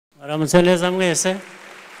Muramutse neza mwese.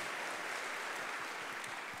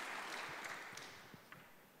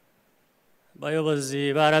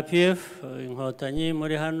 Bayobozi ba RPF, inkotanyi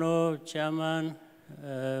muri hano, chairman,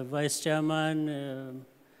 vice chairman,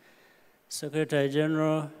 secretary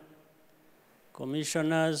general,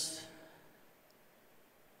 commissioners,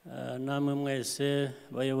 namwe mwese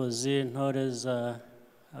bayobozi ntore za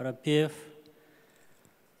RPF,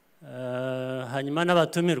 hanyuma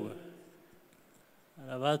n'abatumirwa.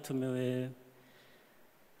 Abatumiwe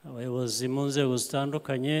abayobozi mu nzego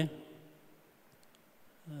zitandukanye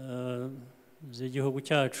z'igihugu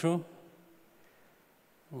cyacu,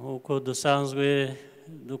 nk'uko dusanzwe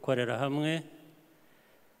dukorera hamwe,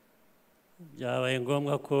 byabaye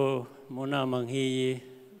ngombwa ko mu nama nk'iyi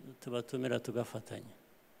tubatumira tugafatanya.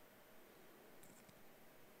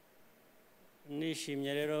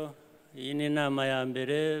 Nishimye rero, iyi ni inama ya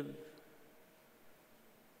mbere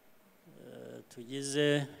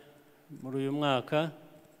tugize muri uyu mwaka.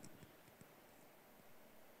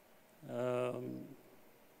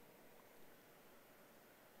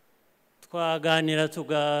 Twaganira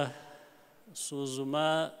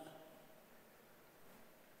tugasuzuma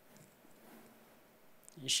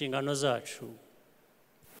inshingano zacu.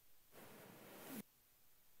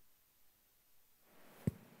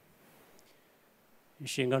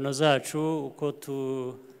 Inshingano zacu uko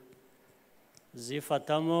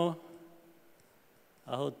tuzifatamo,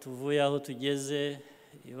 aho tuvuye aho tugeze,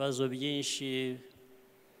 ibibazo byinshi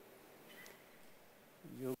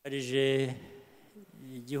byugarije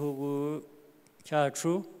igihugu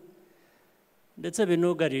cyacu ndetse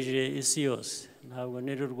binugarije isi yose. Ntabwo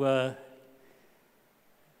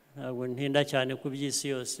ntinda cyane ku by'isi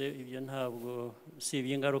yose, ibyo ntabwo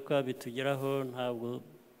usibye ingaruka bitugeraho, ntabwo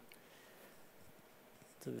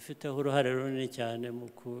tubifiteho uruhare runini cyane mu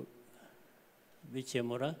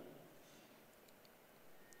kubikemura.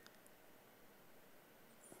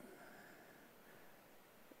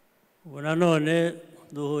 Ubu nanone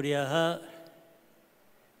duhuriye aha,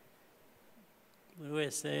 buri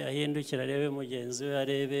wese ahindukira arebe mugenzi we,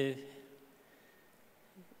 arebe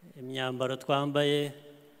imyambaro twambaye,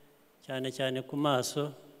 cyane cyane ku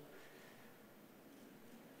maso.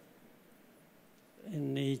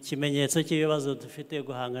 Ni ikimenyetso cy'ibibazo dufite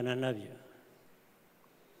guhangana nabyo.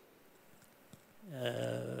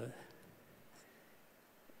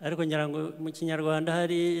 Ariko ngira ngo mu Kinyarwanda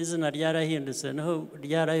hari izina ryarahindutse, naho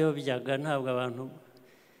ryarayobyaga, ntabwo abantu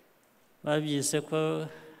babyise ko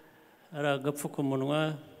ari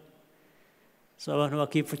agapfukamunwa, so abantu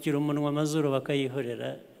bakipfukira umunwa, amazuru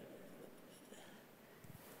bakayihorera,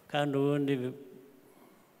 kandi ubundi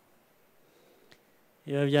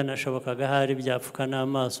iyo byanashobokaga hari byapfuka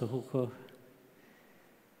n'amaso, kuko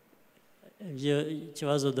ibyo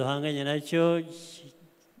ikibazo duhanganye nacyo,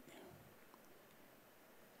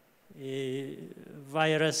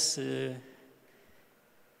 virus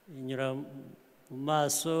inyura mu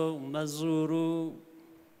maso, mu mazuru,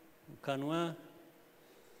 mu kanwa,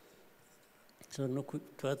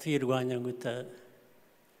 tuba tuyirwanya ngo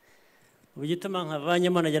ubu gituma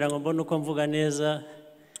nkavanyemo nagira ngo mbone uko mvuga neza,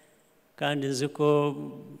 kandi nzi ko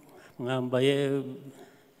mwambaye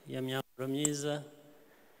iyo myambaro myiza,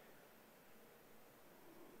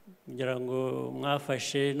 kugira ngo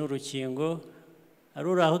mwafashe n'urukingo. Ari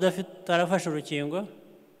uri aho utarafashe urukingo?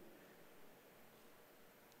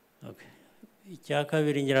 Icya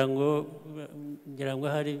kabiri, ngira ngo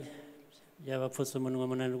hari byabapfutse umunwa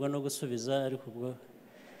munanirwa no gusubiza, ariko ubwo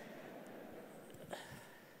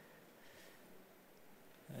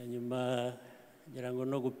hanyuma ngira ngo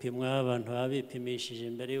no gupimwa, abantu baba bipimishije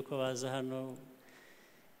mbere y'uko baza hano.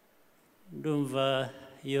 Ndumva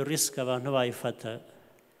iyo risike abantu bayifata,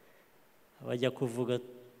 bajya kuvuga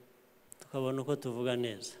tukabona uko tuvuga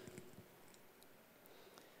neza.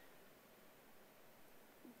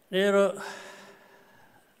 Rero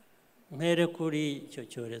mpere kuri icyo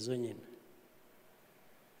cyorezo nyine.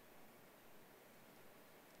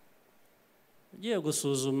 Ugiye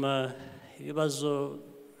gusuzuma ibibazo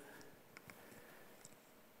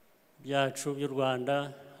byacu by'u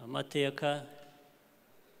Rwanda, amateka,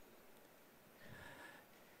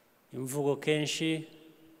 imvugo kenshi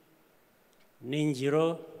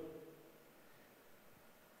n'ingiro,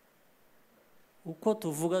 uko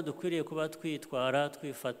tuvuga dukwiriye kuba twitwara,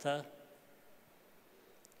 twifata,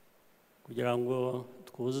 kugira ngo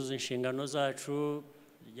twuzuze inshingano zacu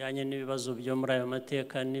zijyanye n'ibibazo byo muri ayo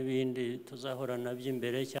mateka n'ibindi tuzahura nabyo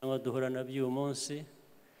imbere cyangwa duhura nabyo uyu munsi.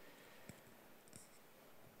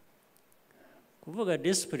 Kuvuga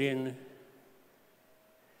discipline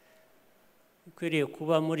ikwiriye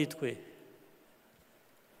kuba muri twe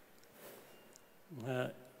nka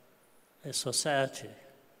a society,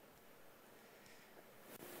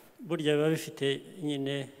 burya biba bifite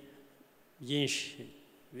nyine byinshi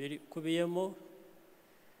bikubiyemo,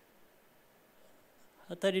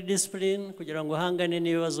 hatari discipline kugira ngo uhangane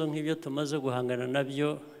n'ibibazo nk'ibyo tumaze guhangana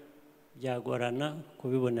nabyo byagorana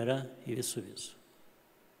kubibonera ibisubizo.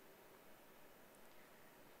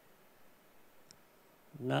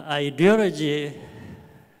 Na ideology,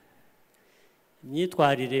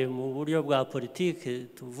 imyitwarire mu buryo bwa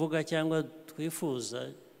politiki tuvuga cyangwa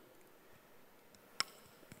twifuza,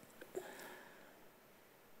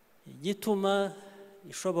 igituma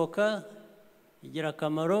ishoboka, igira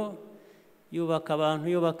akamaro, yubaka abantu,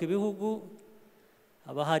 yubaka ibihugu,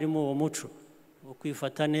 haba harimo uwo muco wo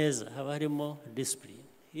kwifata neza, haba harimo discipline.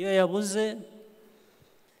 Iyo yabuze,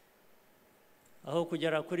 aho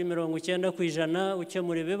kugera kuri 90%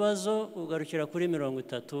 ukemura ibibazo, ugarukira kuri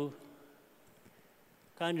 30%,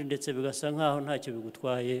 kandi ndetse bigasa nkaho ntacyo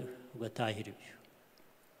bigutwaye, ugatahira ibyo.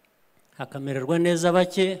 Hakamererwa neza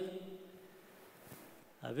bake,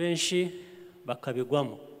 abenshi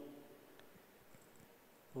bakabigwamo.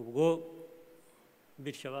 Ubwo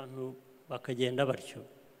bityo abantu bakagenda batyo,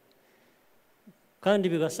 kandi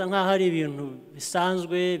bigasa nkaho ari ibintu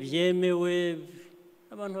bisanzwe byemewe,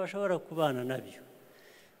 abantu bashobora kubana nabyo,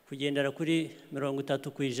 kugendera kuri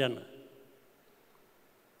 30%.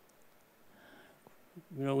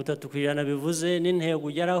 30% bivuze n'intego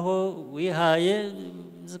ugeraho wihaye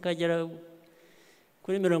zikagera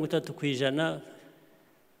kuri 30%,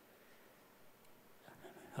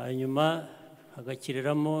 hanyuma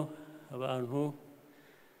hagakiriramo abantu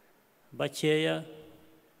bakeya,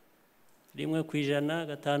 1%, 5%,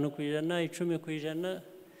 10%,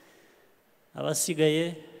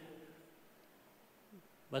 abasigaye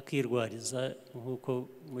bakirwariza nk'uko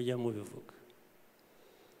mujya mubivuga.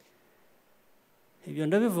 Ibyo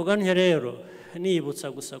ndabivuga ntyo rero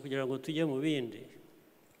niyibutsa gusa kugira ngo tujye mu bindi.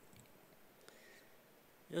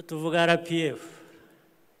 Iyo tuvuga RPF,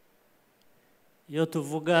 iyo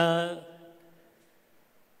tuvuga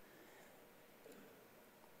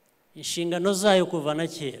inshingano zayo kuva na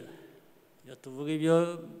kera, iyo tuvuga ibyo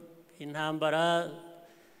intambara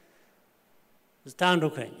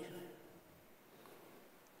zitandukanye,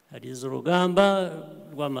 hari iz'urugamba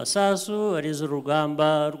rw'amasasu, hari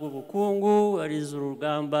iz'urugamba rw'ubukungu, hari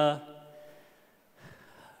iz'urugamba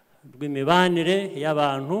rw'imibanire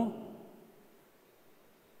y'abantu,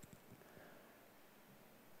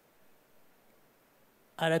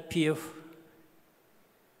 RPF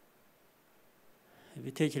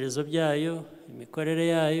ibitekerezo byayo, imikorere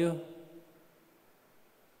yayo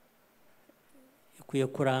ikwiye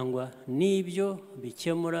kurangwa n'ibyo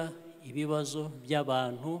bikemura ibibazo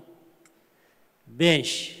by'abantu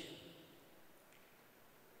benshi,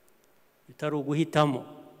 bitari uguhitamo.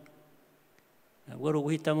 Ntabwo ari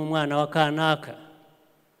uguhitamo umwana wa kanaka,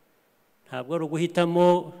 ntabwo ari uguhitamo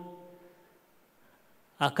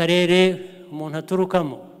akarere umuntu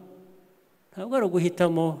aturukamo, ntabwo ari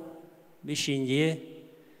uguhitamo bishingiye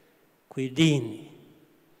ku idini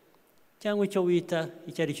cyangwa icyo wita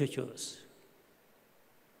icyo ari cyo cyose.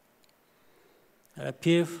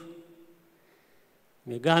 RPF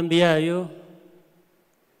imigambi yayo,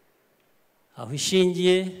 aho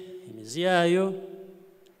ishingiye, imizi yayo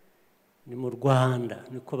ni mu Rwanda,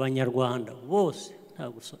 ni ku banyarwanda bose,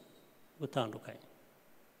 nta gutandukanye.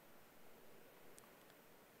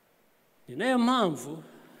 Ni nayo mpamvu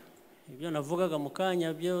ibyo navugaga mu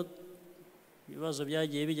kanya byo ibibazo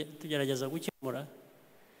byagiye tugerageza gukemura,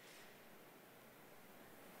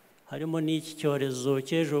 harimo n'iki cyorezo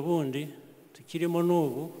cy'ejo bundi tukirimo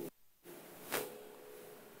n'ubu,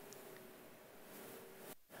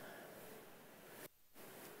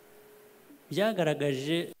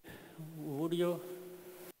 byagaragaje uburyo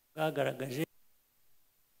bwagaragaje,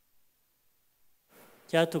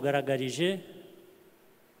 cyatugaragarije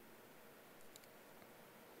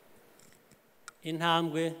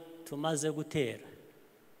intambwe tumaze gutera.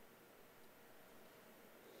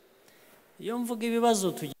 Iyo mvuga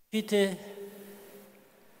ibibazo tugifite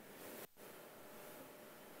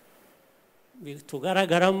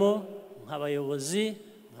bitugaragaramo nk'abayobozi,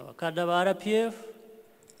 nk'abakada ba RPF,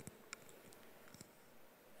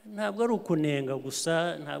 ntabwo ari ukunenga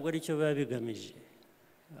gusa, ntabwo ari cyo biba bigamije,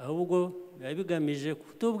 ahubwo biba bigamije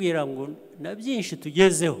kutubwira ngo na byinshi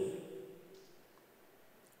tugezeho,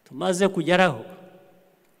 tumaze kugeraho,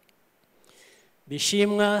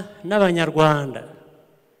 bishimwa n'abanyarwanda,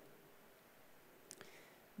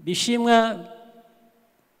 bishimwa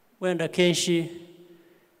wenda kenshi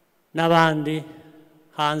n'abandi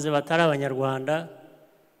hanze batari abanyarwanda,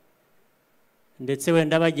 ndetse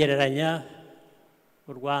wenda bagereranya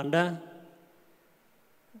u Rwanda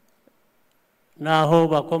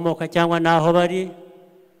n'aho bakomoka cyangwa n'aho bari,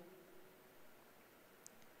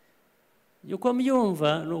 yuko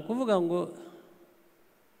mbyumva ni ukuvuga ngo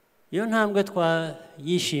iyo ntambwe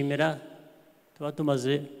twayishimira tuba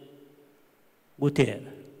tumaze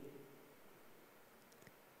gutera.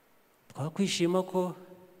 Twakwishima ko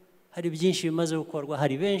hari byinshi bimaze gukorwa,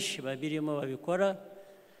 hari benshi babirimo babikora.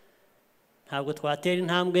 Ntabwo twatera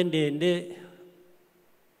intambwe ndende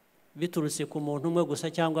biturutse ku muntu umwe gusa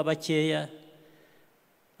cyangwa bakeya,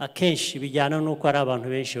 akenshi bijyana n'uko ari abantu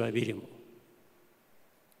benshi babirimo.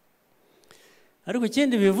 Ariko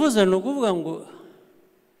ikindi bivuze ni ukuvuga ngo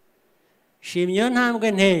shimye iyo ntambwe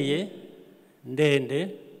nteye ndende,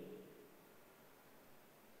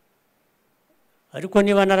 ariko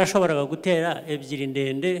niba narashoboraga gutera ebyiri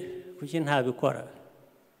ndende kuki ntabikora?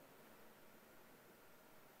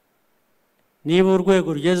 Niba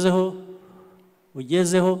urwego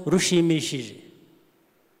ugezeho rushimishije,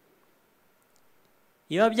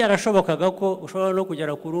 iyo byarashobokaga ko ushobora no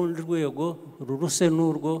kugera ku rundi rwego ruruse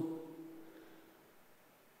n'urwo,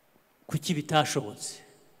 kuki bitashobotse?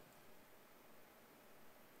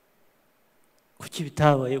 Kuki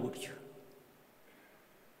bitabaye gutyo?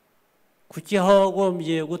 Kuki aho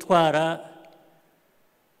wagombye gutwara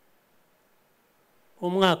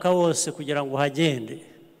umwaka wose kugira ngo uhagende,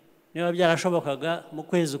 niba byarashobokaga mu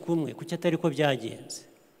kwezi kumwe, kuki atari ko byagenze?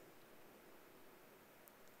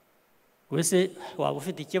 Wese waba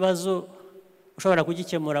ufite ikibazo ushobora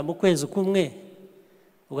kugikemura mu kwezi kumwe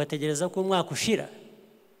ugategereza ko umwaka ushira,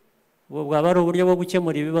 ubwo bwaba ari uburyo bwo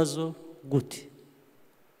gukemura ibibazo gute?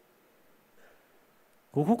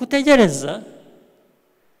 Kuko kutegereza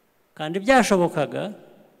kandi byashobokaga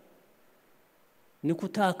ni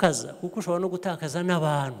kutakaza, kuko ushobora no gutakaza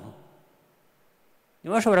n'abantu.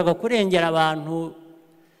 Niba washoboraga kurengera abantu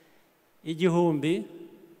 1000,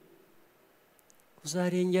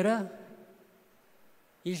 uzarengera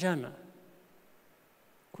 100.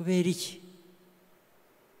 Kubera iki?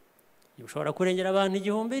 Niba ushobora kurengera abantu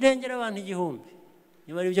 1000, irengera abantu 1000,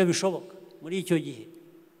 niba ari byo bishoboka muri icyo gihe.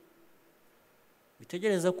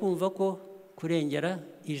 Bitegereza kumva ko kurengera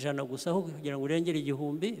 100 gusa aho kugira ngo urengere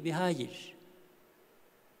 1000 bihagije.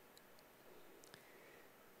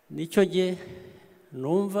 Nicyo gihe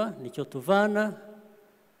numva, nicyo tuvana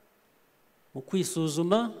mu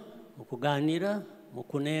kwisuzuma, mu kuganira, mu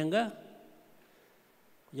kunenga,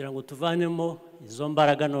 kugira ngo tuvanemo izo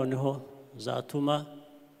mbaraga noneho zatuma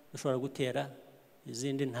dushobora gutera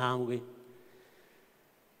izindi ntambwe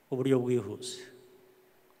uburyo bwihuse.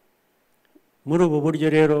 Muri ubu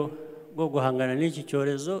buryo rero bwo guhangana n'iki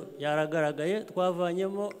cyorezo byaragaragaye,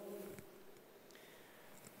 twavanyemo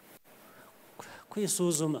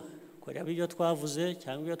kwisuzuma, kureba ibyo twavuze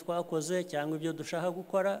cyangwa ibyo twakoze cyangwa ibyo dushaka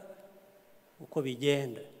gukora uko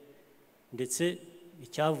bigenda, ndetse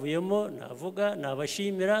icyavuyemo navuga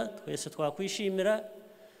nabashimira, twese twakwishimira.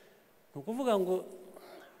 Ni ukuvuga ngo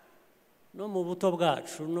no mu buto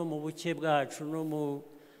bwacu, no mu buke bwacu, no mu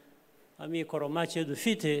amikoro make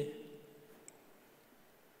dufite,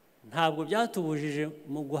 ntabwo byatubujije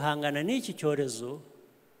mu guhangana n'iki cyorezo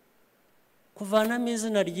kuvanamo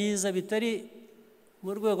izina ryiza, bitari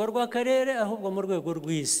mu rwego rw'akarere ahubwo mu rwego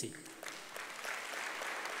rw'isi.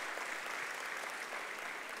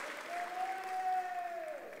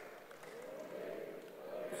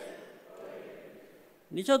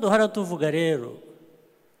 Nicyo duhora tuvuga rero.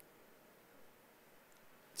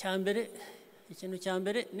 Ikintu cya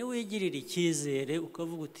mbere ni wigirira icyizere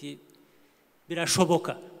ukavuga uti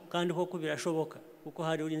birashoboka, kandi koko birashoboka, kuko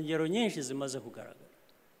hari ingero nyinshi zimaze kugaragara.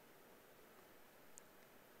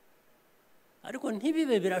 Ariko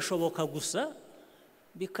ntibibe birashoboka gusa,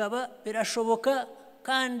 bikaba birashoboka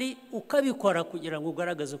kandi ukabikora kugira ngo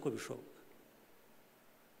ugaragaze ko bishoboka.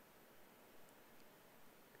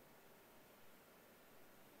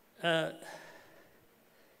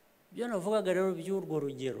 Ibyo navugaga rero by'urwo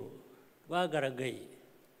rugero rwagaragaye,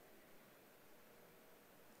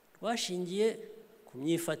 rwashingiye ku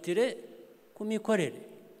myifatire, ku mikorere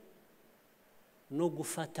no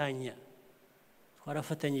gufatanya.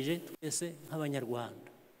 Twarafatanyije twese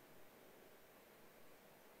nk'abanyarwanda.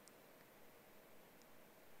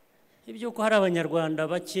 Iby'uko hari abanyarwanda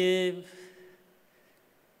bake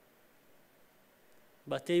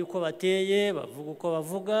bateye uko bateye, bavuga uko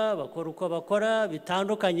bavuga, bakora uko bakora,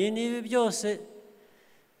 bitandukanye n'ibi byose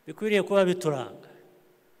bikwiriye kuba bituranga.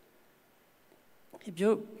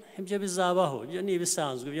 Ibyo bizabaho, ibyo ni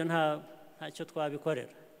ibisanzwe, ibyo ntacyo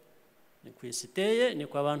twabikorera. Ni ku isi iteye, ni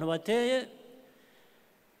ku abantu bateye,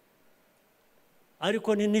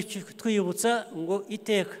 ariko ni twibutsa ngo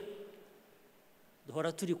iteka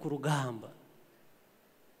duhora turi ku rugamba.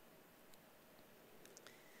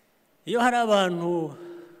 Iyo hari abantu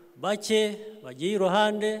bake bagiye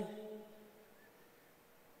iruhande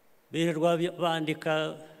birirwa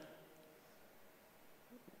bandika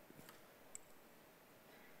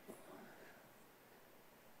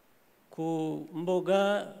ku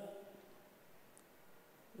mbuga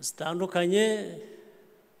zitandukanye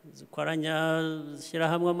zikoranya zishyira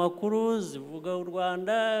hamwe amakuru zivuga u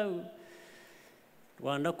Rwanda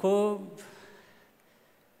ko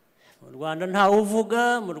mu Rwanda ntawe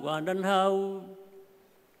uvuga, mu Rwanda ntawe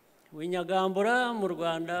winyagambura, mu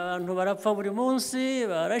Rwanda abantu barapfa buri munsi,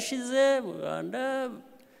 barashize, mu Rwanda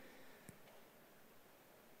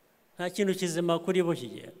nta kintu kizima kuri bo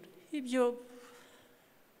kigenda.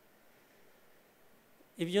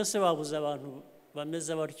 Ibyo se babuze abantu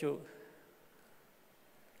bameze batyo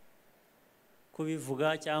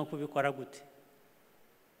kubivuga cyangwa kubikora gute?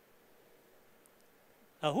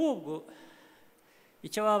 Ahubwo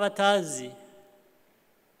icyo baba batazi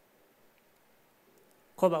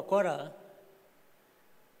ko bakora,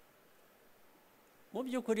 mu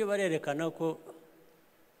by'ukuri barerekana ko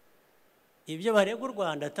ibyo barega u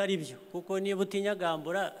Rwanda atari byo, kuko niba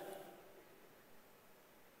utinyagambura,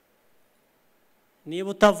 niba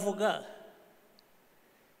utavuga,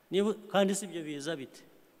 kandi si ibyo biza bite?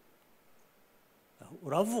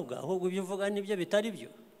 Uravuga, ahubwo ibyo uvuga nibyo bitari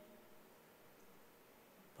byo.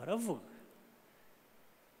 Baravuga,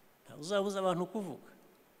 ntawe uzabuza abantu kuvuga,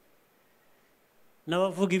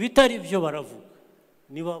 n'abavuga ibitari byo baravuga,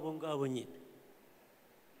 niba abo ngabo nyine.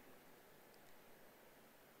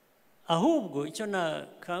 Ahubwo icyo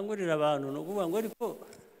nakangurira abantu ni ukuvuga ngo ariko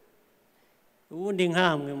ubundi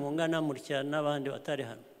nkamwe mungana mutya n'abandi batari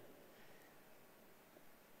hano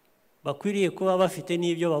bakwiriye kuba bafite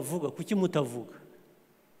n'ibyo bavuga, kuki mutavuga?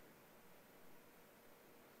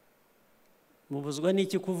 Mubuzwa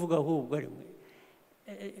n'iki kuvuga? Ahubwo ari mwe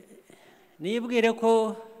nibwire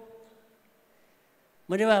ko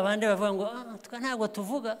muri ba bandi bavuga ngo twe ntabwo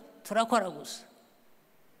tuvuga, turakora gusa.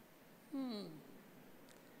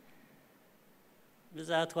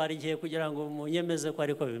 Bizatwara igihe kugira ngo munyemeze ko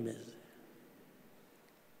ariko bimeze.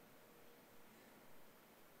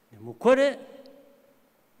 Nimukore,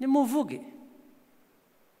 nimuvuge,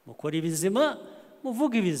 mukora ibizima,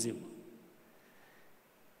 muvuge ibizima.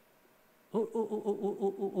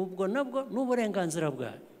 Ubwo nabwo ni uburenganzira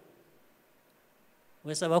bwanyu.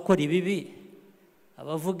 Wese abakora ibibi,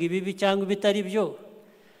 abavuga ibibi cyangwa ibitari byo,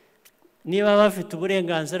 niba bafite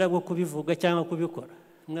uburenganzira bwo kubivuga cyangwa kubikora,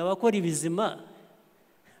 mwe abakora ibizima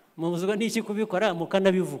mubuzwa n'iki kubikora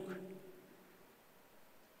mukanabivuga?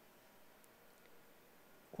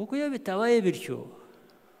 Kuko iyo bitabaye bityo,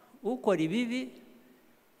 ukora ibibi,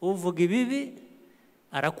 uvuga ibibi,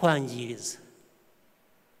 arakwangiriza.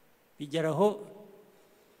 Bigeraho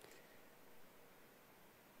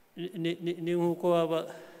ni nk'uko waba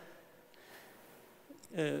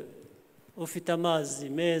ufite amazi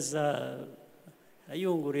meza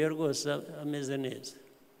ayunguruye rwose ameze neza,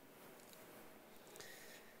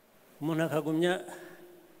 umuntu akagumya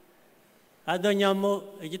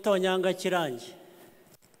adonyamo igitonyanga kirangi.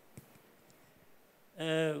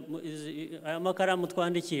 Aya makaramu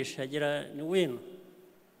twandikisha agira ni wino,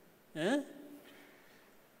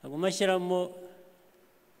 aguma ashyiramo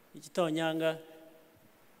igitonyanga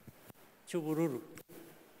cy'ubururu,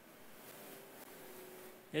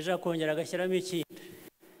 ejo akongera agashyiramo ikindi.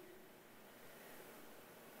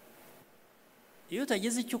 Iyo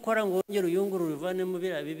utagize icyo ukora ngo wongere uyungurure uvanemo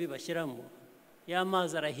biriya bibi bashyiramo, ya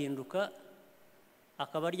mazi arahinduka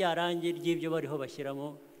akaba rya rangi ry'ibyo bariho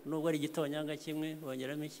bashyiramo, nubwo ari igitonyanga kimwe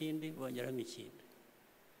bongeramo ikindi, bongeramo ikindi.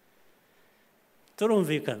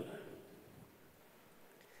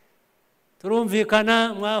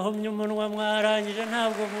 Turumvikana, mwahumye umunwa mwarangije,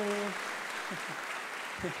 ntabwo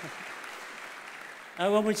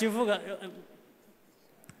mukivuga.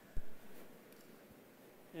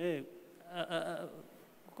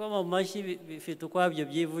 Kuko mu mashyi bifite ukwabyo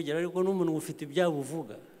byivugira, ariko n'umuntu ufite ibyabo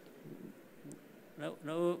uvuga.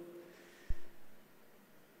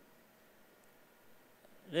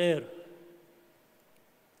 Rero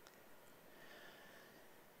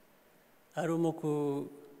hari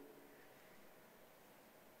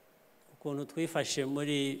ukuntu twifashe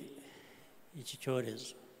muri iki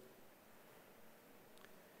cyorezo,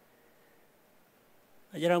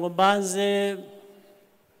 agira ngo mbanze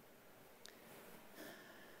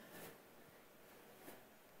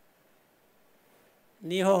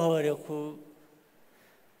nihohore ku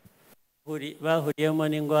bahuriyemo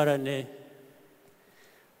n'ingorane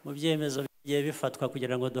mu byemezo bigiye bifatwa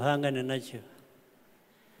kugira ngo duhangane nacyo.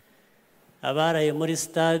 Abaraye muri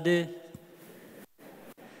stade,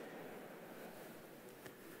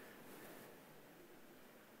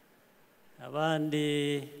 abandi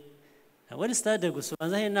ntabwo ari stade gusa,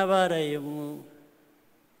 ubanza hari n'abaraye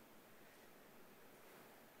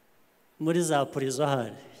muri za purizo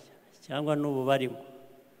ahari cyangwa n'ubu barimo.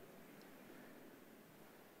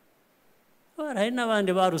 Hari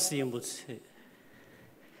n'abandi barusimbutse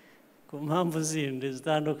ku mpamvu zindi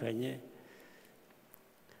zitandukanye.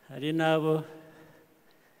 Hari n'abo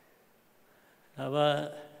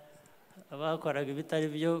abakoraga ibitari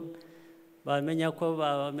byo bamenya ko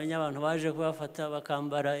bamenya abantu baje kubafata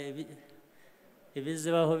bakambara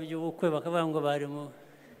ibizibaho by'ubukwe bakavuga ngo bari mu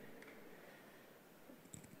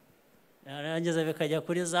yarangiza bikajya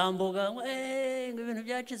kuri za mbuga ngo ibintu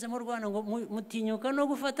byacitse mu Rwanda ngo mutinyuka no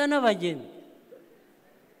gufata n'abageni.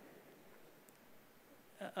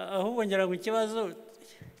 Ahubwo ngira ngo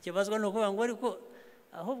ikibazwa ni ukuvuga ngo ariko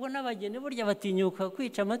ahubwo n'abageni burya batinyuka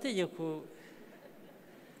kwica amategeko.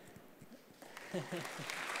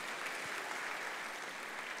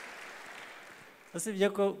 Usibye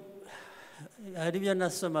ko hari ibyo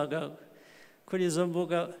nasomaga kuri izo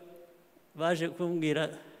mbuga baje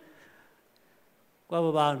kumbwira ko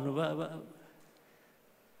abo bantu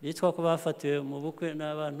bitwa ko bafatiwe mu bukwe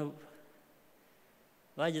n'abantu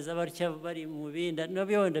bageze batya bari mu bindi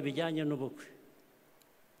nabyo wenda bijyanye n'ubukwe.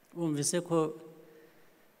 Bumvise ko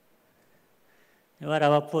niba ari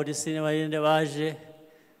abapolisi n'abarinde baje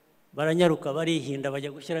baranyaruka barihinda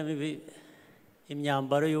bajya gushyiramo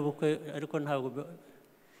imyambaro y'ubukwe, ariko ntabwo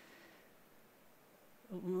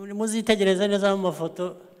muzitegereza neza mu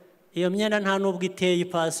mafoto iyo myenda nta n'ubwo iteye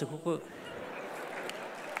ipasi kuko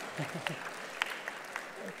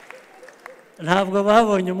ntabwo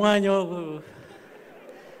babonye umwanya wo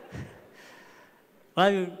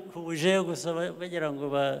babihuje gusa bagira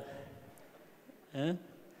ngo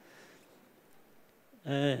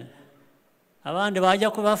abandi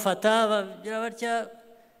bajya kubafata bagira batya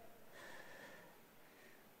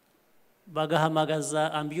bagahamagaza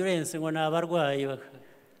ambulance ngo ni abarwayi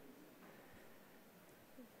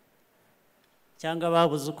cyangwa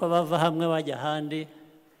babuze uko bava hamwe bajya ahandi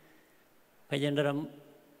bakagendera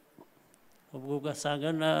ubwo ugasanga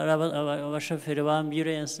abashoferi ba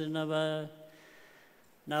ambulance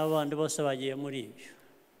n'abandi bose bagiye muri ibyo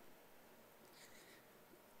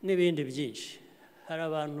n'ibindi byinshi. Hari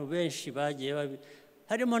abantu benshi bagiye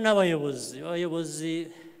harimo n'abayobozi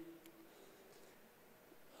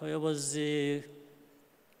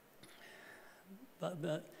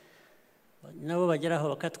nabo bageraho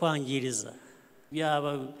bakatwangiriza,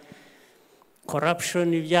 byaba corruption,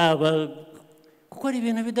 byaba gukora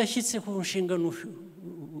ibintu bidashyitse ku nshingano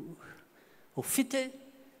ufite,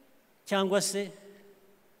 cyangwa se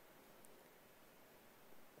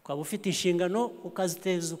ukaba ufite inshingano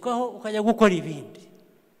ukazitezukaho ukajya gukora ibindi.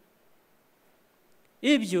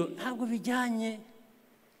 Ibyo ntabwo bijyanye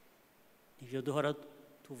ibyo duhora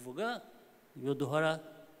tuvuga, ibyo duhora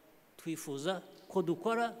twifuza ko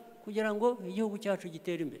dukora kugira ngo igihugu cyacu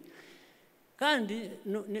gitere imbere. Kandi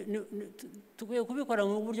tukwiye kubikora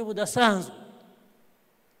mu buryo budasanzwe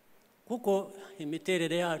kuko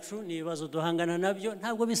imiterere yacu n'ibibazo duhangana nabyo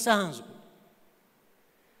ntabwo bisanzwe.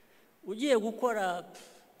 Ugiye gukora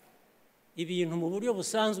ibintu mu buryo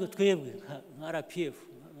busanzwe twebwe nka RPF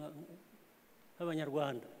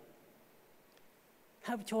nk'abanyarwanda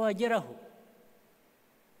ntabyo wageraho.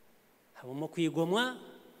 Habamo kwigomwa,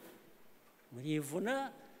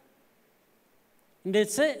 murivuna,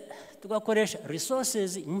 ndetse tugakoresha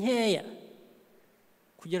resources nkeya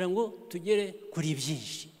kugira ngo tugere kuri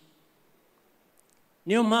byinshi.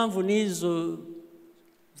 Niyo mpamvu n'izo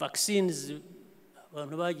vaccines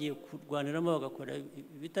abantu bagiye kurwaniramo bagakora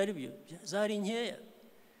bitari byo zari nkeya.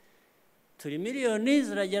 Turi miliyoni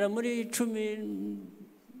ziragera muri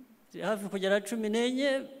 10 hafi kugera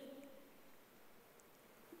 14,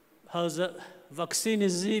 haza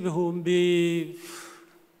vaccines z'ibihumbi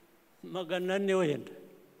 400 wenda.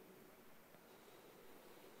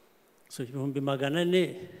 So ibihumbi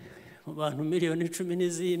 400 mu bantu miliyoni 10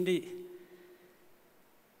 n'izindi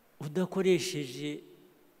udakoresheje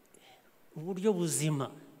uburyo buzima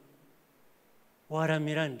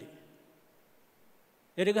waramira nde?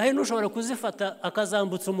 Erega hari n'ushobora kuzifata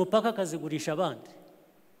akazambutsa umupaka akazigurisha abandi.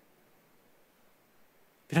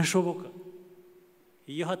 Birashoboka.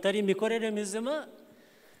 Iyo hatari imikorere mizima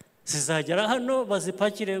zizagera hano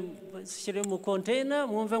bazipakire bashyire mu container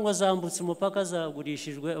mwumve ngo zambutse umupaka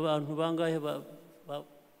zagurishijwe abantu bangahe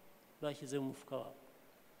bashyize mu mufuka wabo.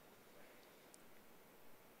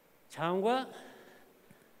 Cyangwa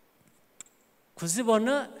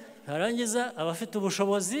kuzibona harangiza abafite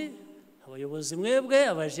ubushobozi, abayobozi mwebwe,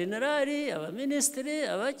 abajenerali, abaminisitiri,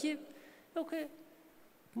 abaki,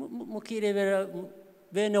 mukirebera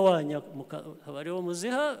bene wanya abariho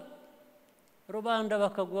muziha rubanda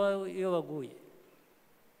bakagwa iyo baguye.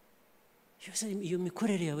 Iyo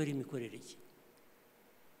mikorere yaba ari imikorere ki?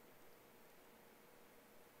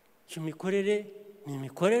 imikorere ni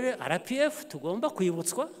imikorere RPF tugomba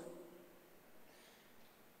kwibutswa.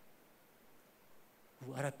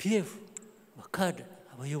 RPF bakada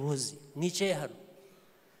abayobozi mwicaye hano,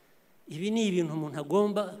 ibi ni ibintu umuntu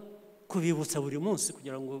agomba kubibutsa buri munsi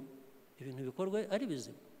kugira ngo ibintu bikorwe ari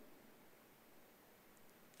bizima.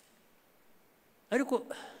 Ariko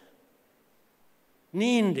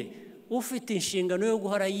ninde ufite inshingano yo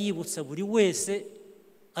guhora yibutsa buri wese,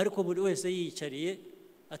 ariko buri wese yiyicariye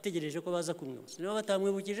ategereje ko baza kumwibutsa? Niba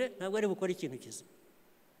batamwibukije ntabwo ari bukora ikintu kizima.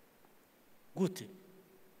 Gute?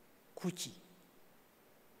 Kuki?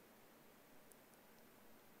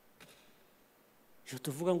 Iyo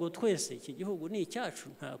tuvuga ngo twese iki gihugu ni icyacu,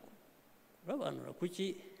 ntabwo urabanura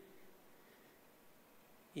kuki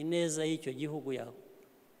ineza y'icyo gihugu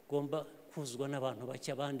yagomba kuzwa n'abantu bake,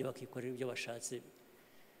 abandi bakikorera ibyo bashatse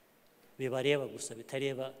bibareba gusa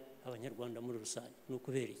bitareba abanyarwanda muri rusange? Ni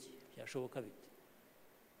ukubera iki? Byashoboka bite?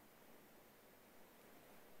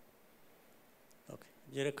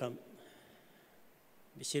 Byereka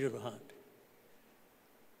bishyira iruhande.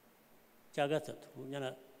 Cya gatatu mu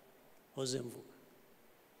myanya hoze mvuga,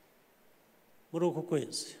 muri uku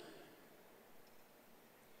kwezi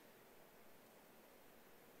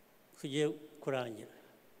kugiye kurangira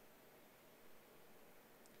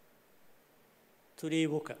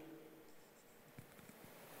turibuka.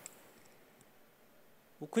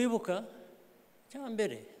 Ukwibuka cya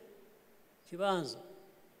mbere kibanza,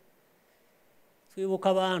 twibuka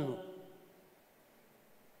abantu,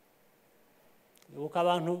 twibuka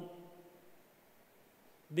abantu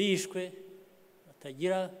bishwe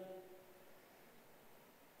batagira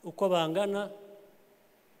uko bangana,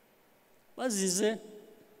 bazize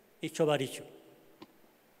icyo bari cyo.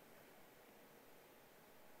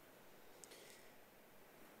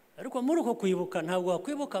 Ariko muri uko kwibuka ntabwo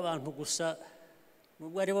wakwibuka abantu gusa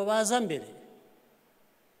nubwo aribo baza mbere.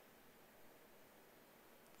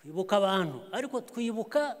 Twibuka abantu, ariko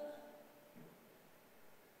twibuka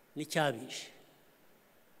n'icyabishe.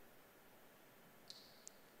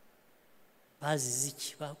 Bazize iki?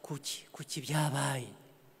 Kuki byabaye?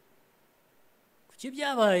 Kuki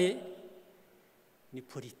byabaye? Ni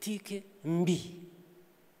politike mbi,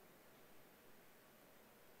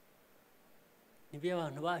 nibyo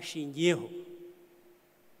abantu bashingiyeho.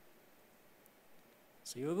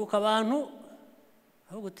 Wibuka abantu,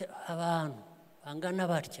 abantu bangana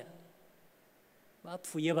batya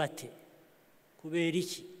bapfuye bate? Kubera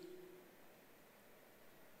iki?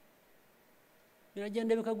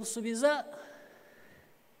 Biragenda bikagusubiza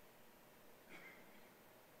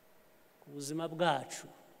ku buzima bwacu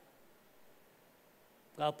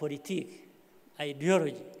bwa politiki,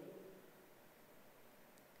 ideology.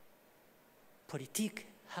 Politiki,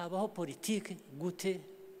 habaho politiki gute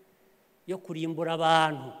yo kurimbura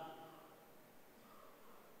abantu,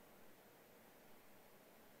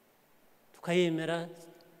 tukayemera?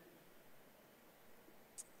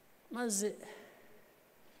 Maze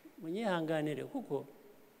munyihanganire kuko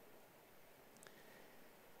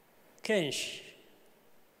kenshi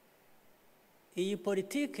iyi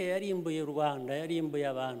politiki yarimbuye u Rwanda, yarimbuye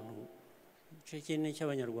abantu, igice kinini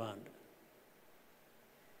cy'abanyarwanda.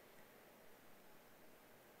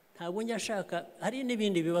 Ntabwo njya nshaka, hari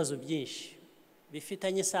n'ibindi bibazo byinshi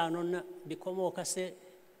bifitanye isano bikomoka se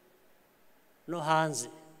no hanze,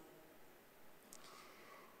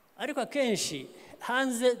 ariko akenshi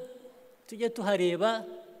hanze tujye tuhareba,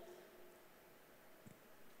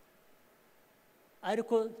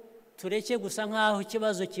 ariko tureke gusa nk'aho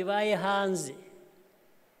ikibazo kibaye hanze.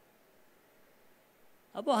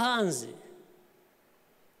 Abo hanze,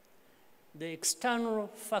 the external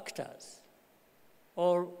factors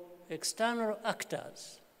or external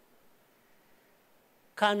actors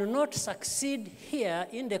cannot succeed here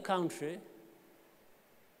in the country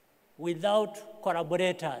without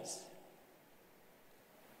collaborators.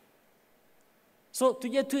 So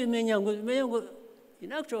tujye tubimenya ngo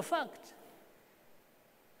in actual fact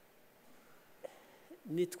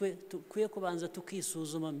nitwe tukwiye kubanza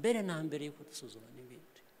tukisuzuma mbere na mbere yuko dusuzuma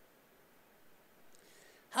n'ibindi.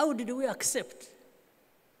 How did we accept?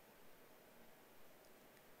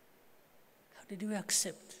 How did we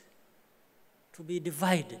accept to be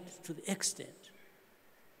divided to the extent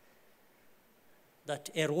that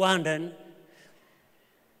a Rwandan,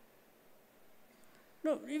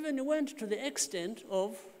 no, even went to the extent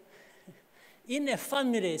of, in a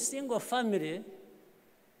family, single family,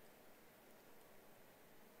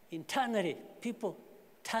 internally, people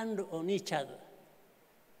turned on each other.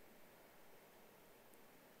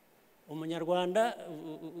 Umunyarwanda,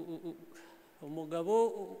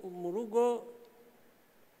 umugabo mu rugo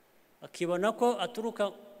akibona ko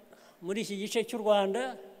aturuka muri iki gice cy'u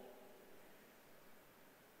Rwanda,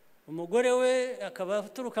 umugore we akaba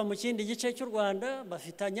aturuka mu kindi gice cy'u Rwanda,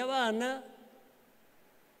 bafitanye abana.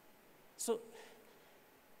 So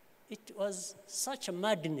it was such a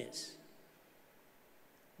madness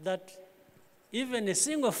that even a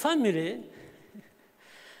single family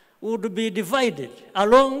would be divided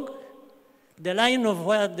along the line of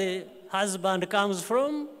where the husband comes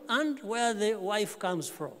from and where the wife comes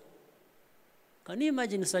from. Can you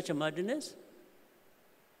imagine such a madness?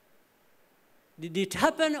 Did it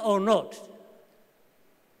happen or not?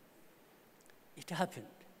 It happened.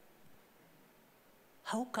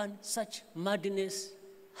 How can such madness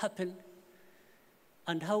happen?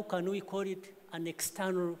 And how can we call it an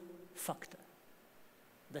external factor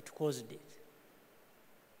that caused it?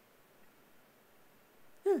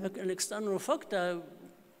 An external factor,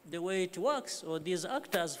 the way it works, or these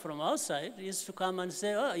actors from outside, is to come and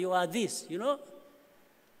say, oh, you are this, you know?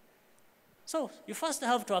 So you first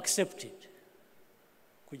have to accept it.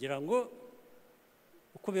 Kugira ngo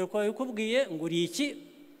ukubira kwa yikubwiye nguri iki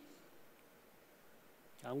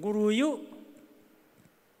cyangwa uruyu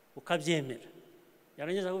ukabyemera.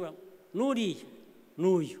 Yarangiza kuvuga nuriye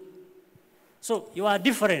nuyu. So you are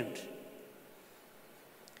different.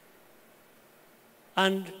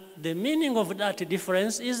 And the meaning of that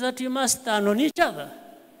difference is that you must stand on each other.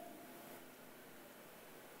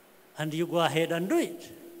 And you go ahead and do it.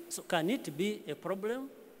 So can it be a problem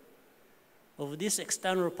of this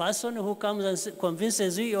external person who comes and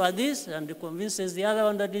convinces you you are this, and convinces the other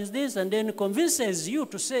one that is this, and then convinces you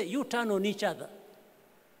to say you turn on each other?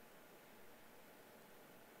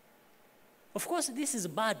 Of course, this is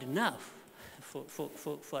bad enough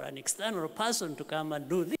for an external person to come and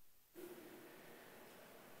do this.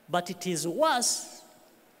 But it is worse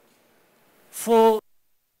for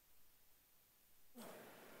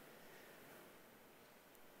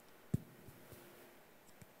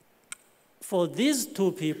these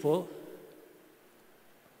two people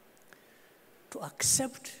to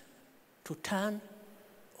accept to turn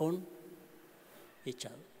on each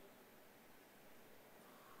other.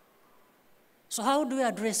 So how do we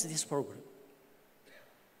address this problem?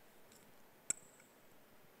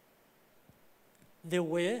 The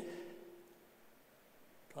way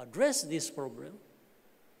to address this problem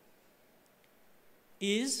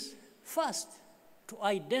is first to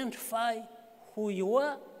identify who you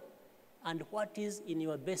are and what is in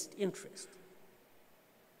your best interest,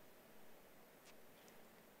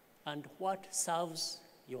 and what serves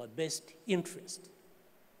your best interest.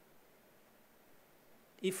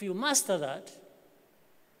 If you master that,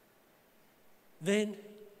 then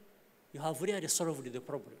you have really solved the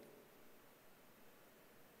problem.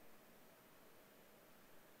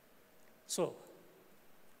 So,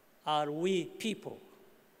 are we people,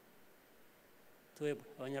 to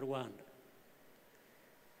abanyarwanda,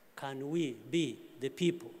 can we be the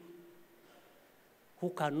people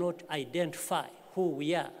who cannot identify who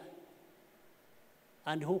we are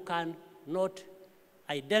and who cannot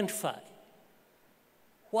identify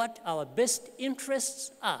what our best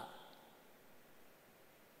interests are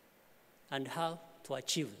and how to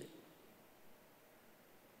achieve them?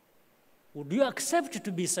 Would you accept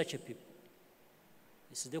to be such a people?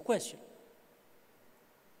 This is the question.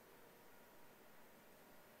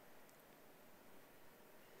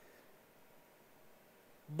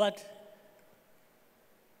 But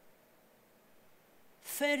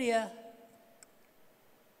failure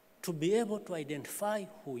to be able to identify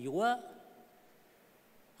who you are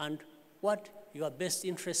and what your best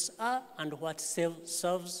interests are and what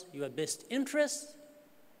serves your best interests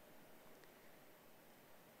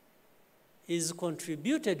is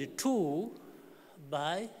contributed to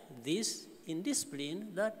by this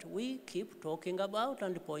indiscipline that we keep talking about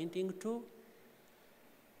and pointing to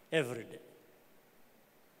every day.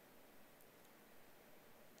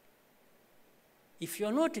 If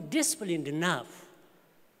you're not disciplined enough,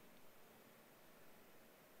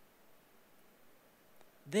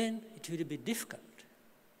 then it will be difficult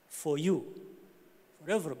for you,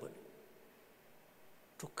 for everybody,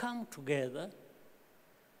 to come together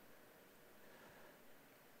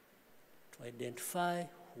to identify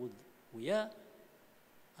who we are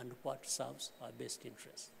and what serves our best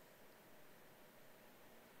interests.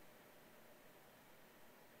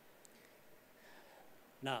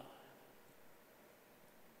 Now,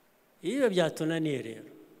 iyo byatunaniye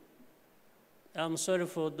rero, I'm sorry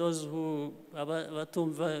for those who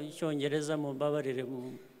batumva icyongereza mumbabarire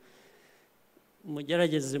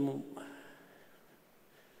mugerageze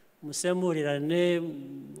musemurirane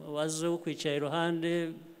wazo kwicara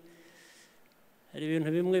iruhande, hari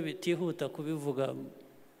ibintu bimwe bitihuta kubivuga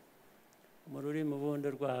mu rurimi bundi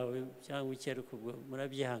rwawe cyangwa icyereko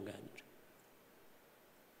murabyihanganira.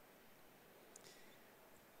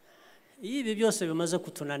 ibi byose bimaze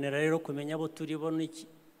kutunanira rero kumenya abo turi bo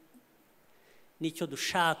n'icyo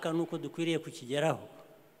dushaka n'uko dukwiriye kukigeraho,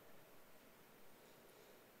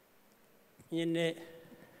 nyine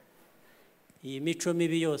iyi mico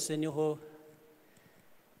mibi yose niho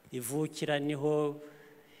ivukira, niho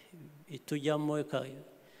itujyamo.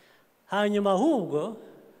 Hanyuma ahubwo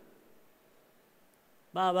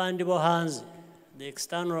ba bandi bo hanze, the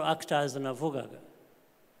external actors navugaga,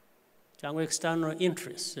 cyangwa external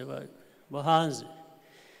interests bo hanze,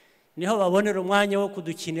 niho babonera umwanya wo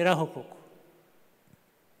kudukiniraho koko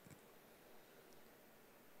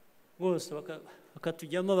bose,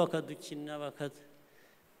 bakatujyamo bakadukina,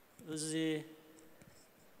 uzi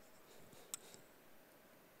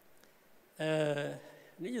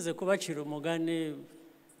nigeze kubacira umugani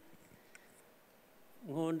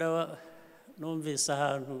nkunda numvise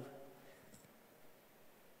ahantu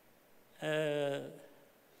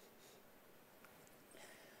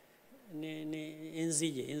ni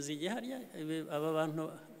inzige harya aba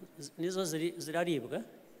bantu nizo ziraribwa,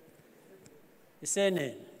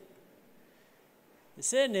 isenene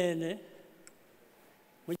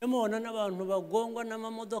mujya mubona n'abantu bagongwa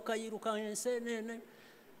n'amamodoka yirukanye isenene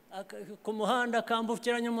ku muhanda,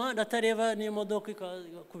 akambukiranya umuhanda atareba n'imodoka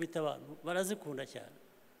ikakubita abantu, barazikunda cyane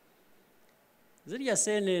zirya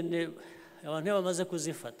senene. Abantu iyo bamaze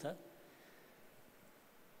kuzifata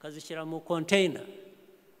bakazishyira mu container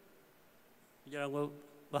kugira ngo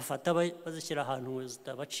bafata bazishyira ahantu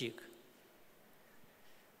zitabacika,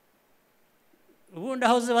 ubundi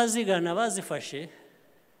aho ziba zigana bazifashe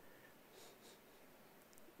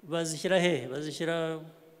bazishyira hehe? Bazishyira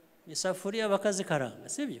isafuriya bakazikaranga,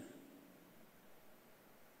 sibyo?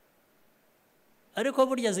 Ariko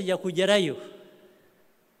burya zijya kugerayo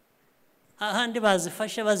ahandi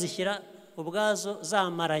bazifashe bazishyira ubwazo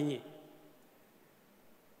zamaranye,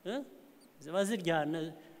 ziba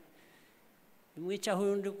ziryana, imwe icaho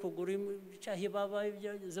undi kuguru, icaho ibaba,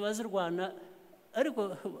 ziba zirwana.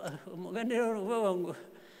 Ariko umugani rero uvuga ngo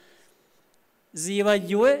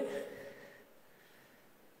zibagiwe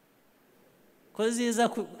ko ziza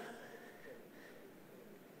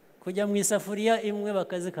kujya mu isafuriya imwe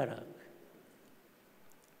bakazikaranga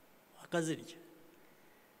bakazirya.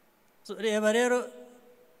 Reba rero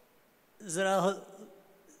ziraho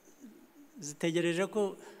zitegereje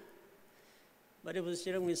ko bari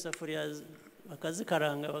buzishyire mu isafuriya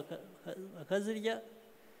bakazikaranga bakazirya,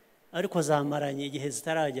 ariko zamaranye igihe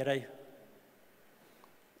zitaragerayo.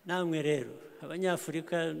 Namwe rero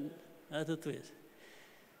abanyafurika natwe twese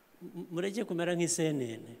mureke kumera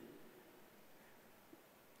nk'isenene.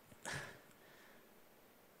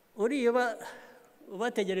 Uriya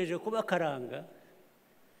ubategereje kubakaranga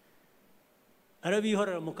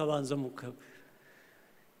arabihorera mukabanza mukaba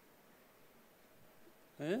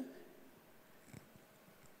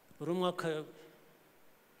buri umwe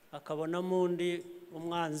akabonamo undi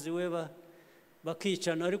umwanzi we,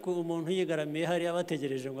 bakicana, ariko umuntu yigaramiye hariya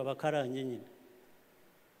bategereje ngo abakarange nyine.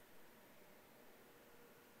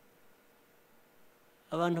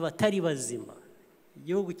 Abantu batari bazima,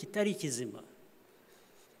 igihugu kitari kizima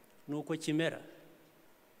nuko kimera,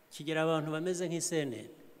 kigira abantu bameze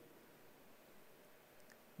nk'isenene,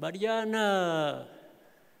 baryana,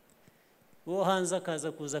 uwo hanze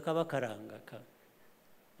akaza kuza akabakaranga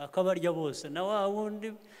akabarya bose, na wa wundi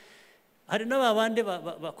hari n'abandi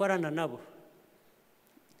bakorana nabo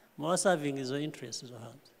mu basavinga izo interest zo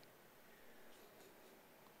hanze.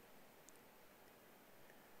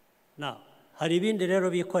 Hari ibindi rero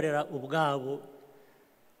bikorera ubwabo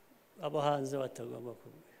abo hanze batagomba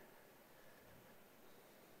kuvuga.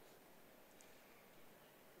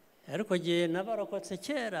 Ariko gihe nabarokotse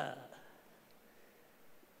kera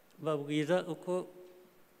babwira uko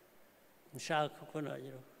nshaka ko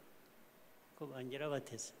nagira ko bangira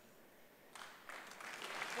bateze.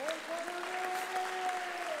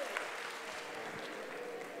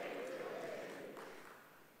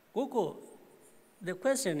 Kuko the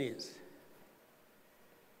question is,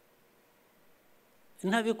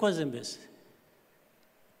 ntabikoze mbese,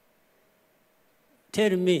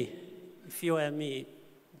 tell me if you are me,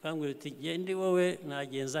 ukambwira uti gendi wowe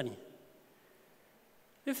nagenzanye.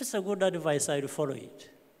 If it's a good advice, I will follow it.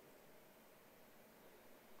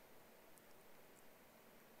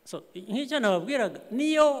 So nk'icyo nababwiraga,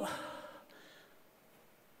 niyo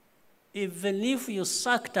even if you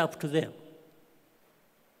sucked up to them,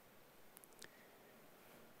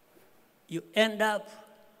 you end up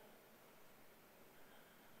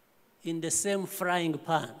in the same frying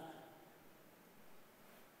pan.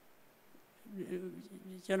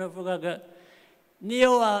 Icyo navugaga,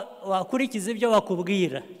 niyo wakurikiza ibyo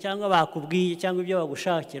bakubwira cyangwa bakubwiye cyangwa ibyo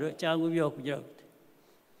bagushakira cyangwa ibyo bakugira gute,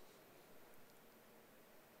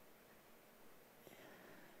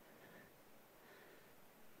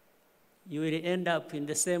 you will end up in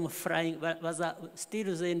the same frying,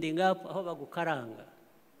 still ending up aho bagukaranga.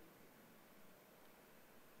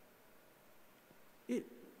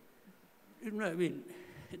 You know what I mean?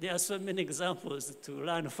 There are so many examples to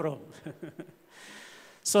learn from.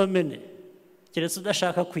 So many. Keretse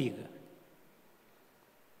udashaka kwiga.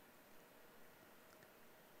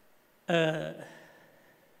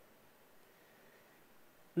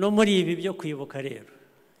 No muri ibi byo kwibuka rero.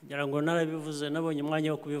 Ngira ngo narabivuze, nabonye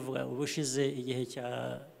umwanya wo kubivuga ubushize igihe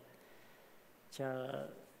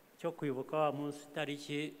cyo kwibuka wa munsi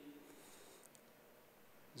tariki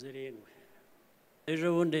 7.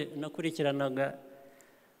 Ejo bundi nakurikiranaga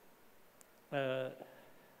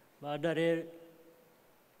badare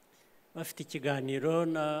bafite ikiganiro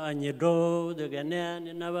na Anyedo de Ghanaian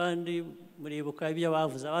n'abandi muribuka ibyo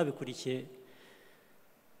bavuze ababikurikiye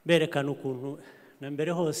berekana ukuntu na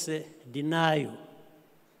mbere hose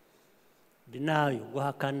nyayo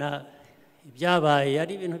guhakana ibyabaye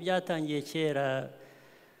ari ibintu byatangiye kera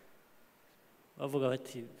bavuga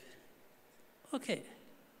bati okay,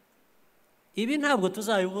 ibi ntabwo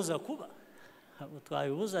tuzabibuza kuba, ntabwo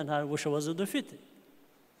twabibuza, nta bushobozi dufite,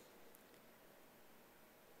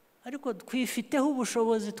 ariko twifiteho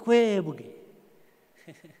ubushobozi twebwe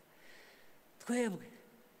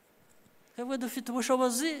dufite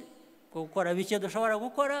ubushobozi bwo gukora bike dushobora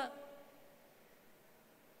gukora,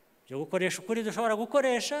 byo gukoresha ukuri dushobora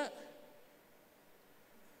gukoresha,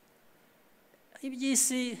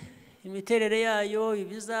 iby'isi imiterere yayo,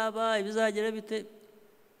 ibizaba, ibizagera bite,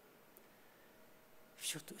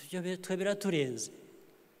 twe biraturenze.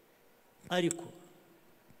 Ariko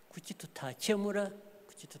kuki tutakemura,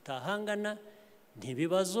 kuki tutahangana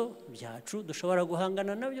n'ibibazo byacu dushobora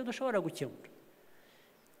guhangana nabyo, dushobora gukemura?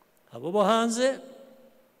 Abo bo hanze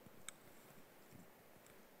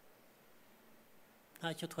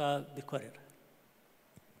ntacyo twabikorera.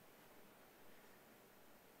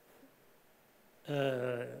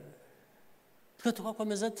 Twe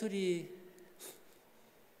tugakomeza turi,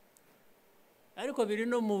 ariko biri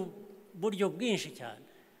no mu buryo bwinshi cyane.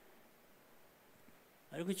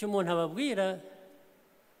 Ariko icyo umuntu ababwira,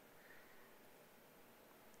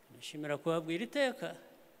 nishimira kubabwira iteka,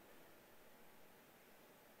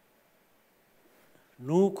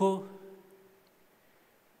 nuko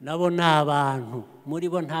nabo ni abantu, muri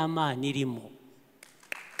bo nta mana irimo.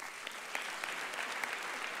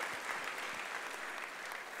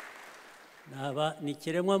 Ni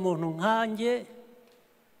ikiremwa muntu nkanjye,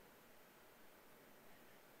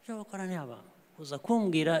 ibyo bakora ni abantu. Uza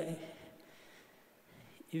kumbwira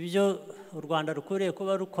ibyo u Rwanda rukwiriye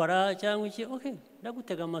kuba rukora cyangwa iki, okay,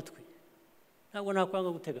 ndagutega amatwi, ntabwo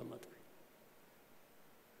nakwanga gutega amatwi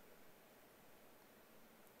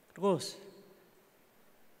rwose.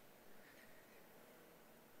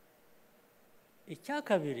 Icya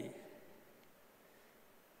kabiri,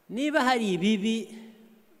 niba hari ibibi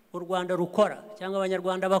u Rwanda rukora cyangwa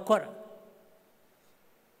abanyarwanda bakora,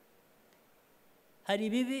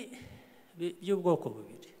 hari ibibi by'ubwoko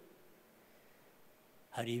bubiri.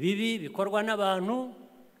 Hari ibibi bikorwa n'abantu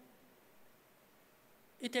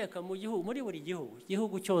iteka mu gihugu, muri buri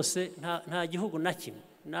gihugu cyose, nta gihugu na kimwe,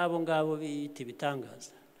 n'abo ngabo bita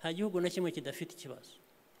ibitangaza, nta gihugu na kimwe kidafite ikibazo.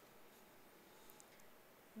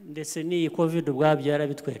 Ndetse n'iyi covid ubwabyo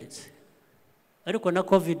yarabitweretse, ariko na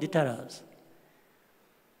covid itaraza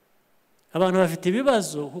abantu bafite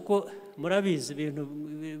ibibazo, kuko murabizi ibintu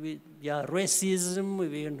bya racism,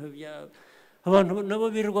 ibintu bya abantu nabo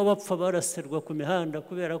birirwa bapfa baraserwa ku mihanda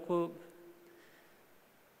kubera ko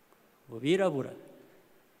birabura.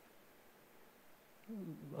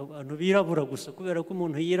 Abantu birabura gusa kubera ko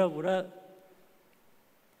umuntu yirabura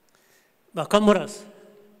bakamurasa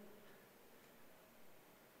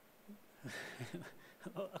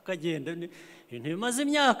akagenda. Ibintu bimaze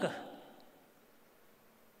imyaka.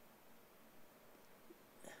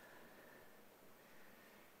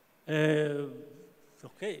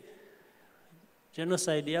 Okay,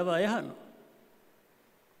 genocide yabaye hano.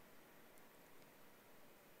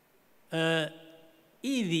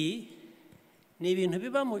 Ibi ni ibintu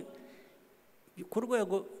biba ku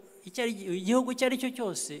rwego igihugu icyo ari cyo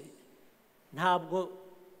cyose, ntabwo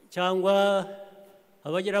cyangwa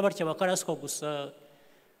abagira batya bakaraswa gusa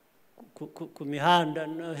ku mihanda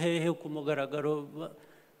hehe ku mugaragaro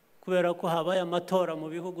kubera ko habaye amatora mu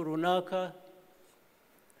bihugu runaka,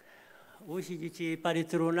 ushyigikiye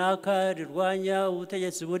pariti runaka rirwanya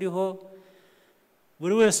ubutegetsi buriho,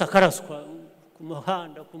 buri wese akaraswa ku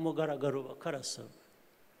muhanda ku mugaragaro bakarasa.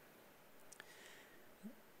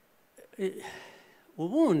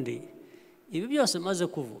 Ubundi ibi byose maze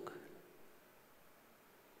kuvuga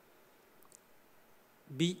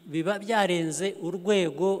biba byarenze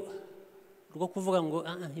urwego rwo kuvuga ngo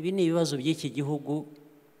ibi ni ibibazo by'iki gihugu,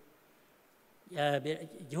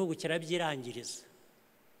 igihugu kirabyirangiriza.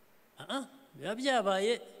 Biba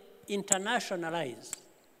byabaye internationalized.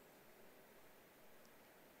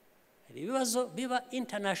 Hari ibibazo biba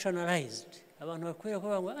internationalized, abantu bakwiye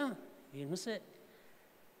kuvuga ngo ibintu se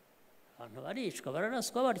abantu baricwa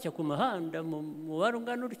bararaswa batya ku mahanda mu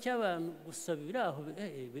barungano ry'abantu gusa biraho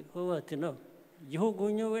bati no igihugu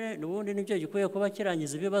n'ubundi nibyo gikwiye kuba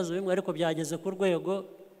kirangiza ibibazo bimwe ariko byageze ku rwego.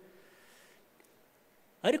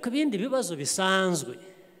 Ariko ibindi bibazo bisanzwe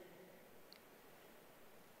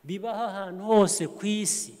bibaho ahantu hose ku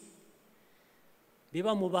isi,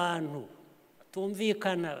 biba mu bantu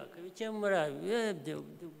tumvikana bakabikemura,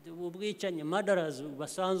 ubwicanyi, madarazi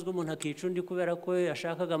basanzwe, umuntu akica undi kubera ko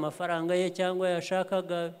yashakaga amafaranga ye cyangwa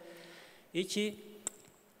yashakaga iki.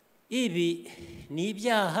 Ibi ni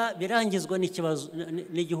ibyaha birangizwa n'ikibazo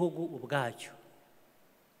n'igihugu ubwacyo.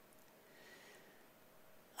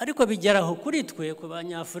 Ariko bigeraho kuri twe ku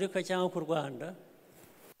banyafurika cyangwa ku Rwanda,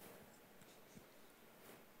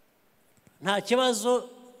 nta kibazo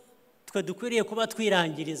twe dukwiriye kuba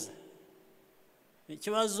twirangiriza.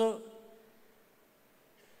 Ikibazo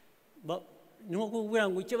ni nko kuvuga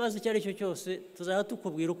ngo ikibazo icyo ari cyo cyose tuzajya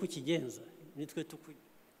tukubwira uko ukigenza, nitwe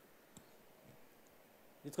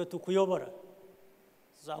tukuyobora,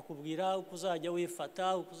 tuzakubwira uko uzajya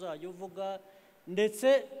wifata, uko uzajya uvuga,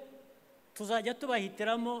 ndetse tuzajya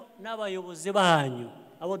tubahitiramo n'abayobozi banyu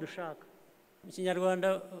abo dushaka. Mu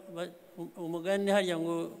Kinyarwanda umugani harya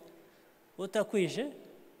ngo utakwije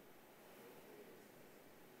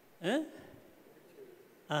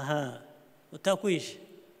utakwishe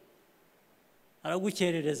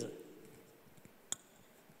aragukerereza.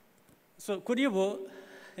 Kuri bo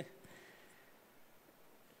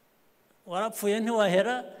warapfuye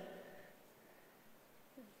ntiwahera,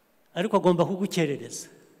 ariko agomba kugukerereza,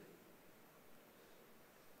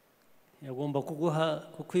 agomba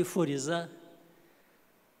kukwifuriza.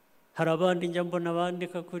 Hari abandi njya mbona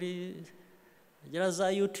bandika kuri za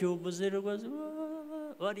YouTube zirirwa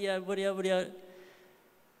buriya,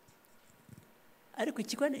 ariko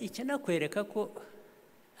ikinakwereka ko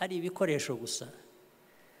ari ibikoresho gusa.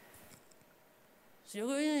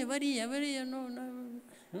 Bariya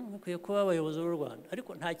bakwiye kuba abayobozi b'u Rwanda,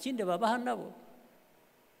 ariko nta kindi babaha nabo.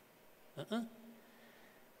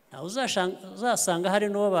 Ntawe uzasanga hari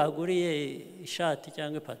n'uwo baguriye ishati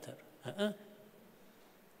cyangwa ipataro,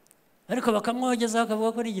 ariko bakamwogeza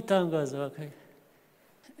bakavuga ko ari igitangaza.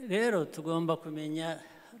 Rero tugomba kumenya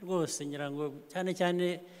rwose, ngira ngo cyane cyane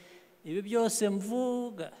ibi byose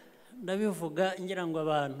mvuga ndabivuga ngira ngo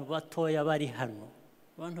abantu batoya bari hano,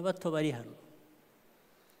 abantu bato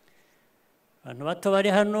bari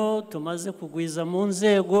hano tumaze kugwiza mu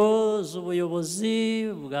nzego z'ubuyobozi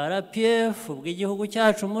bwa RPF, bw'igihugu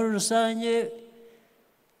cyacu muri rusange.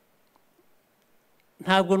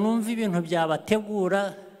 Ntabwo numva ibintu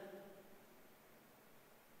byabategura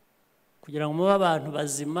kugira ngo mube abantu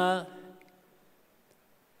bazima,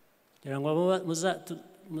 kugira ngo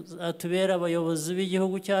muzatubere abayobozi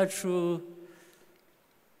b'igihugu cyacu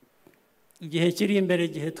igihe kiri imbere,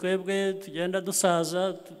 igihe twebwe tugenda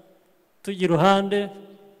dusaza tujya iruhande.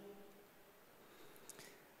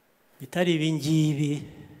 Bitari ibi ngibi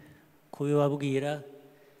kubibabwira,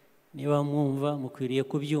 niba mwumva mukwiriye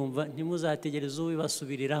kubyumva, ntimuzategereze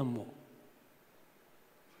ubibasubiriramo,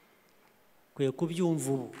 mukwiye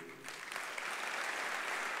kubyumva ubu.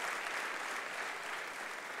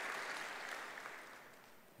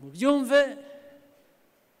 Mubyumve,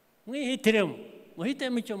 mwihitiremo,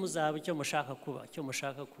 muhitemo icyo muzaba, icyo mushaka kuba, icyo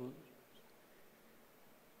mushaka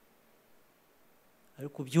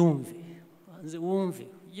ariko ubyumve, wumve,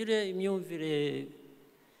 ugire imyumvire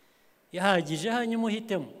ihagije, hanyuma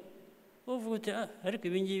uhitemo. Uvuga uti ariko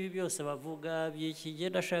ibi ngibi byose bavuga by'iki gihe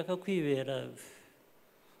ndashaka kwibera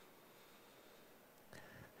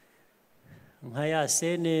nka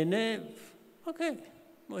yasenene.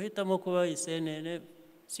 Muhitamo kuba isenene,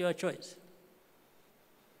 it's your choice.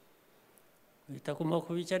 Uhita kuba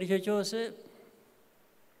icyo ari cyo cyose.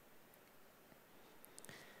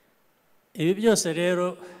 Ibi byose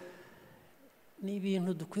rero ni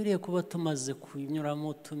ibintu dukwiriye kuba tumaze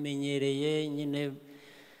kunyuramo, tumenyereye. Nyine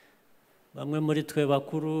bamwe muri twe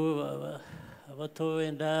bakuru, abato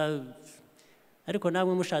wenda, ariko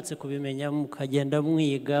namwe mushatse kubimenya mukagenda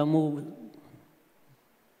mwiga,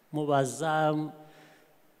 mubaza,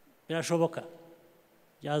 birashoboka,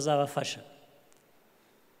 byazabafasha.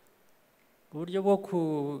 Uburyo bwo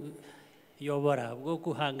kuyobora, bwo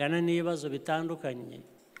guhangana n'ibibazo bitandukanye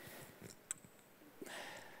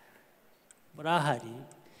burahari,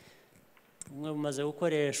 bumwe bumaze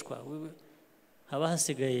gukoreshwa, haba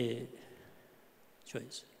hasigaye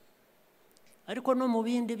choice. Ariko no mu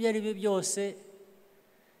bindi ibyo ari byo byose,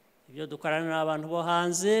 ibyo dukorana n'abantu bo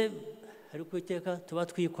hanze, ariko iteka tuba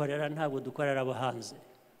twikorera, ntabwo dukorera abo hanze.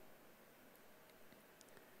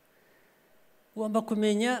 Ugomba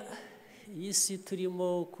kumenya iyi si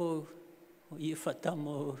turimo uko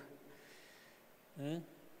uyifatamo.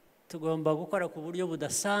 Tugomba gukora ku buryo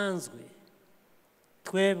budasanzwe,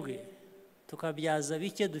 twebwe tukabyaza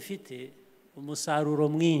bike dufite umusaruro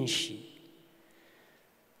mwinshi,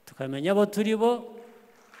 tukamenya abo turi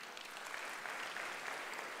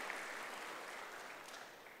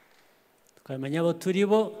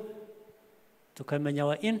bo, tukamenya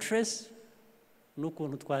our interests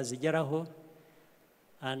n'ukuntu twazigeraho,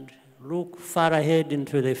 and look far ahead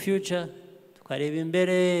into the future, tukareba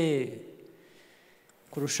imbere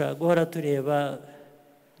kurusha guhora tureba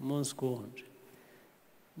umunsi ku wundi.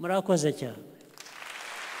 Murakoze cyane.